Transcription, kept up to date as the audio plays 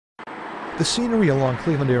The scenery along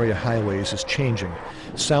Cleveland area highways is changing.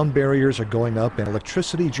 Sound barriers are going up and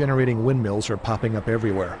electricity-generating windmills are popping up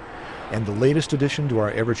everywhere. And the latest addition to our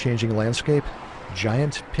ever-changing landscape?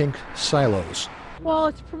 Giant pink silos. Well,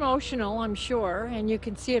 it's promotional, I'm sure, and you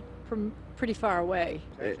can see it from pretty far away.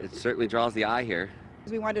 It certainly draws the eye here.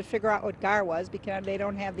 We wanted to figure out what GAR was because they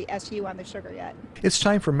don't have the SU on the sugar yet. It's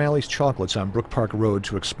time for Malley's Chocolates on Brook Park Road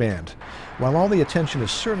to expand. While all the attention is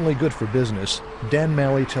certainly good for business, Dan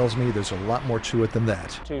Malley tells me there's a lot more to it than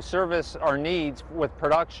that. To service our needs with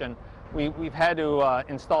production, we've had to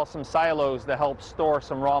install some silos to help store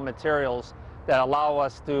some raw materials that allow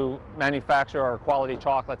us to manufacture our quality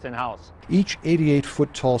chocolates in-house. Each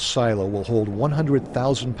 88-foot tall silo will hold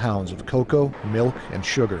 100,000 pounds of cocoa, milk, and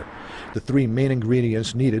sugar, the three main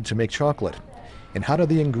ingredients needed to make chocolate. And how do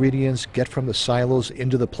the ingredients get from the silos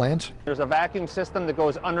into the plant? There's a vacuum system that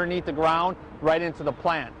goes underneath the ground right into the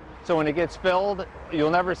plant. So when it gets filled,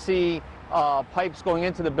 you'll never see pipes going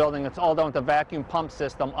into the building. It's all done with a vacuum pump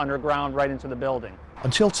system underground right into the building.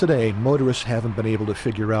 Until today, motorists haven't been able to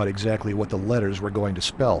figure out exactly what the letters were going to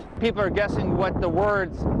spell. People are guessing what the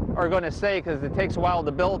words are going to say because it takes a while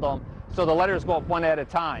to build them, so the letters go up one at a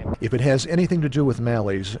time. If it has anything to do with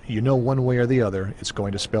Malley's, you know one way or the other it's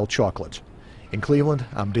going to spell chocolate. In Cleveland,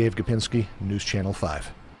 I'm Dave Gopinski, News Channel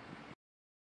 5.